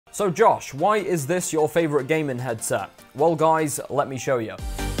So Josh, why is this your favorite gaming headset? Well guys, let me show you.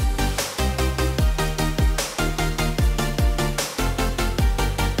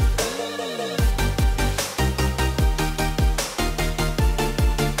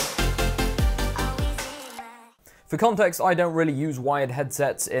 For context, I don't really use wired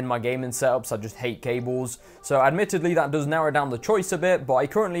headsets in my gaming setups, I just hate cables. So admittedly that does narrow down the choice a bit, but I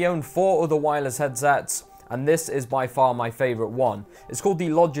currently own 4 other wireless headsets, and this is by far my favorite one. It's called the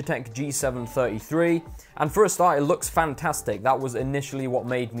Logitech G733, and for a start it looks fantastic. That was initially what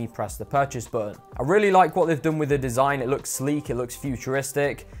made me press the purchase button. I really like what they've done with the design. It looks sleek, it looks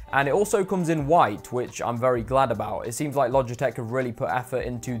futuristic, and it also comes in white, which I'm very glad about. It seems like Logitech have really put effort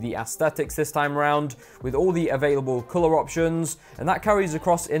into the aesthetics this time around with all the available color options, and that carries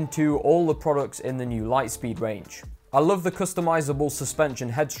across into all the products in the new Lightspeed range. I love the customizable suspension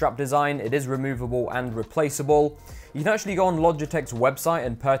head strap design. It is removable and replaceable. You can actually go on Logitech's website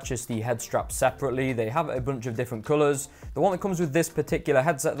and purchase the head strap separately. They have a bunch of different colors. The one that comes with this particular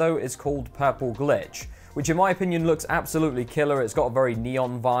headset though is called Purple Glitch, which in my opinion looks absolutely killer. It's got a very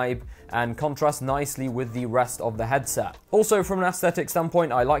neon vibe and contrasts nicely with the rest of the headset. Also from an aesthetic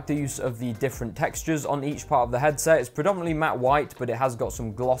standpoint, I like the use of the different textures on each part of the headset. It's predominantly matte white, but it has got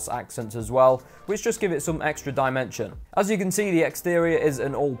some gloss accents as well, which just give it some extra dimension. As you can see, the exterior is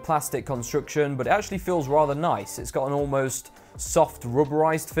an all plastic construction, but it actually feels rather nice. It's got an almost soft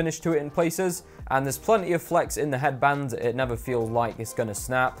rubberized finish to it in places, and there's plenty of flex in the headband. It never feels like it's gonna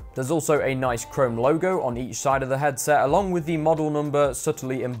snap. There's also a nice chrome logo on each side of the headset, along with the model number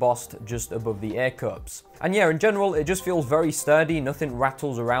subtly embossed just above the ear cups. And yeah, in general, it just feels very sturdy. Nothing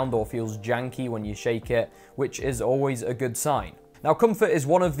rattles around or feels janky when you shake it, which is always a good sign. Now, comfort is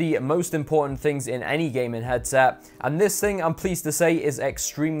one of the most important things in any gaming headset, and this thing, I'm pleased to say, is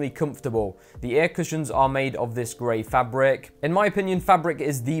extremely comfortable. The ear cushions are made of this grey fabric. In my opinion, fabric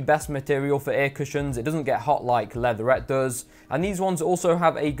is the best material for ear cushions. It doesn't get hot like leatherette does, and these ones also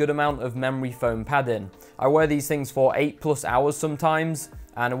have a good amount of memory foam padding. I wear these things for 8+ hours sometimes,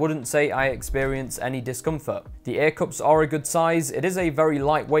 and I wouldn't say I experience any discomfort. The ear cups are a good size. It is a very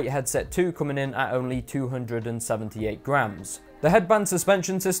lightweight headset too, coming in at only 278 grams. The headband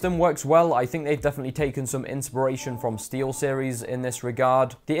suspension system works well. I think they've definitely taken some inspiration from SteelSeries in this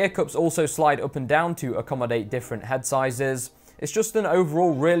regard. The ear cups also slide up and down to accommodate different head sizes. It's just an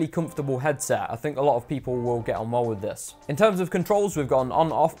overall really comfortable headset. I think a lot of people will get on well with this. In terms of controls, we've got an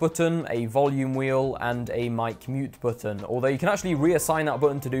on-off button, a volume wheel, and a mic mute button. Although you can actually reassign that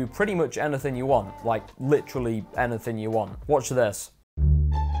button to do pretty much anything you want. Like, literally anything you want. Watch this.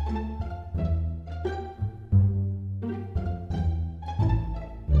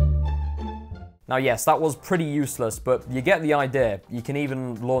 Now yes, that was pretty useless, but you get the idea. You can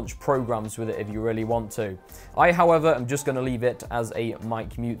even launch programs with it if you really want to. I, however, am just going to leave it as a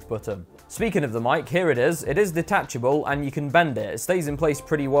mic mute button. Speaking of the mic, here it is. It is detachable and you can bend it. It stays in place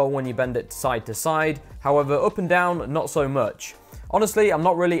pretty well when you bend it side to side. However, up and down, not so much. Honestly, I'm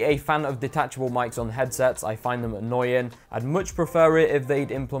not really a fan of detachable mics on headsets. I find them annoying. I'd much prefer it if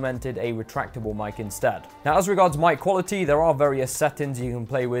they'd implemented a retractable mic instead. Now, as regards mic quality, there are various settings you can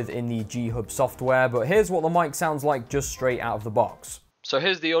play with in the G-Hub software, but here's what the mic sounds like just straight out of the box. So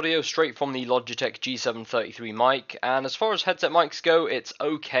here's the audio straight from the Logitech G733 mic, and as far as headset mics go, it's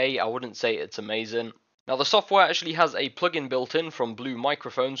okay. I wouldn't say it's amazing. Now, the software actually has a plugin built in from Blue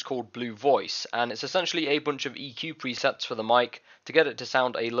Microphones called Blue Voice, and it's essentially a bunch of EQ presets for the mic to get it to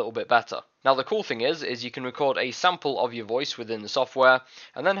sound a little bit better. Now, the cool thing is you can record a sample of your voice within the software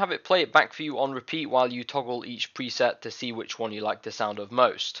and then have it play it back for you on repeat while you toggle each preset to see which one you like the sound of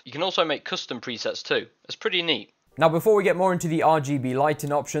most. You can also make custom presets too. It's pretty neat. Now, before we get more into the RGB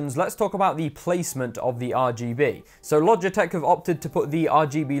lighting options, let's talk about the placement of the RGB. So Logitech have opted to put the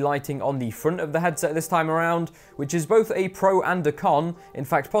RGB lighting on the front of the headset this time around, which is both a pro and a con, in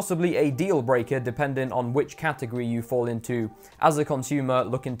fact possibly a deal breaker depending on which category you fall into as a consumer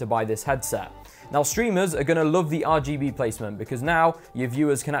looking to buy this headset. Now, streamers are going to love the RGB placement because now your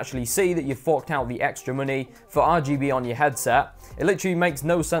viewers can actually see that you've forked out the extra money for RGB on your headset. It literally makes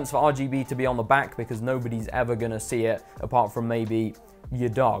no sense for RGB to be on the back because nobody's ever going to see it apart from maybe your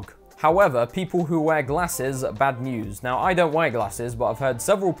dog. However, people who wear glasses, bad news. Now, I don't wear glasses, but I've heard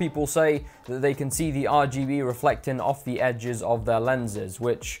several people say that they can see the RGB reflecting off the edges of their lenses,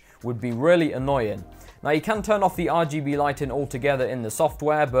 which would be really annoying. Now, you can turn off the RGB lighting altogether in the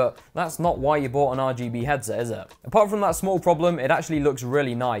software, but that's not why you bought an RGB headset, is it? Apart from that small problem, it actually looks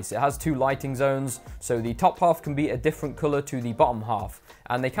really nice. It has 2 lighting zones, so the top half can be a different color to the bottom half,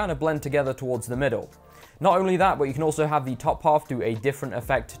 and they kind of blend together towards the middle. Not only that, but you can also have the top half do a different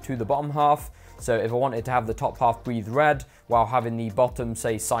effect to the bottom half. So if I wanted to have the top half breathe red while having the bottom,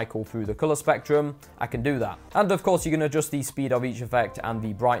 say, cycle through the color spectrum, I can do that. And of course, you can adjust the speed of each effect and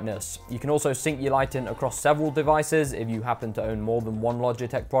the brightness. You can also sync your lighting across several devices if you happen to own more than one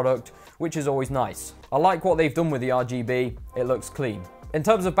Logitech product, which is always nice. I like what they've done with the RGB, it looks clean. In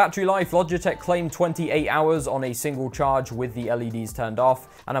terms of battery life, Logitech claimed 28 hours on a single charge with the LEDs turned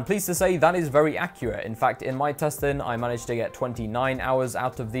off, and I'm pleased to say that is very accurate. In fact, in my testing, I managed to get 29 hours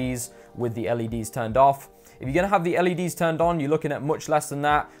out of these with the LEDs turned off. If you're going to have the LEDs turned on, you're looking at much less than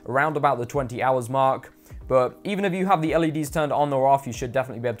that, around about the 20 hours mark. But even if you have the LEDs turned on or off, you should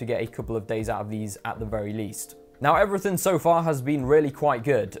definitely be able to get a couple of days out of these at the very least. Now, everything so far has been really quite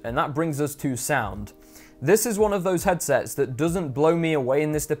good, and that brings us to sound. This is one of those headsets that doesn't blow me away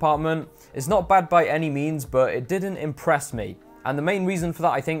in this department. It's not bad by any means, but it didn't impress me. And the main reason for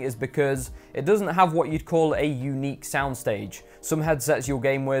that, I think, is because it doesn't have what you'd call a unique soundstage. Some headsets you'll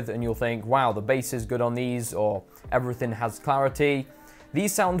game with and you'll think, wow, the bass is good on these, or everything has clarity.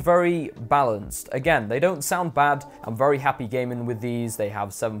 These sound very balanced. Again, they don't sound bad. I'm very happy gaming with these. They have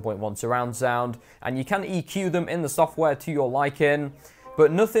 7.1 surround sound, and you can EQ them in the software to your liking.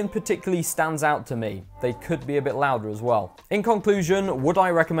 But nothing particularly stands out to me. They could be a bit louder as well. In conclusion, would I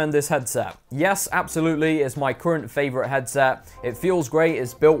recommend this headset? Yes, absolutely. It's my current favorite headset. It feels great,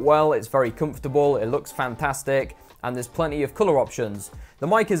 it's built well, it's very comfortable, it looks fantastic, and there's plenty of color options. The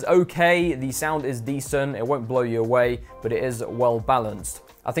mic is okay, the sound is decent, it won't blow you away, but it is well balanced.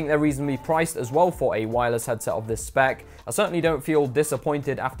 I think they're reasonably priced as well for a wireless headset of this spec. I certainly don't feel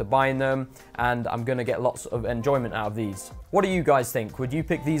disappointed after buying them, and I'm going to get lots of enjoyment out of these. What do you guys think? Would you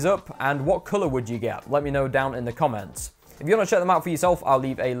pick these up, and what color would you get? Let me know down in the comments. If you want to check them out for yourself, I'll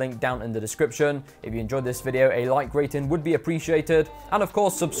leave a link down in the description. If you enjoyed this video, a like rating would be appreciated. And of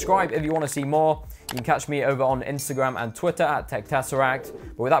course, subscribe if you want to see more. You can catch me over on Instagram and Twitter at Tesseract.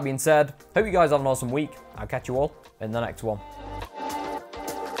 But with that being said, hope you guys have an awesome week. I'll catch you all in the next one.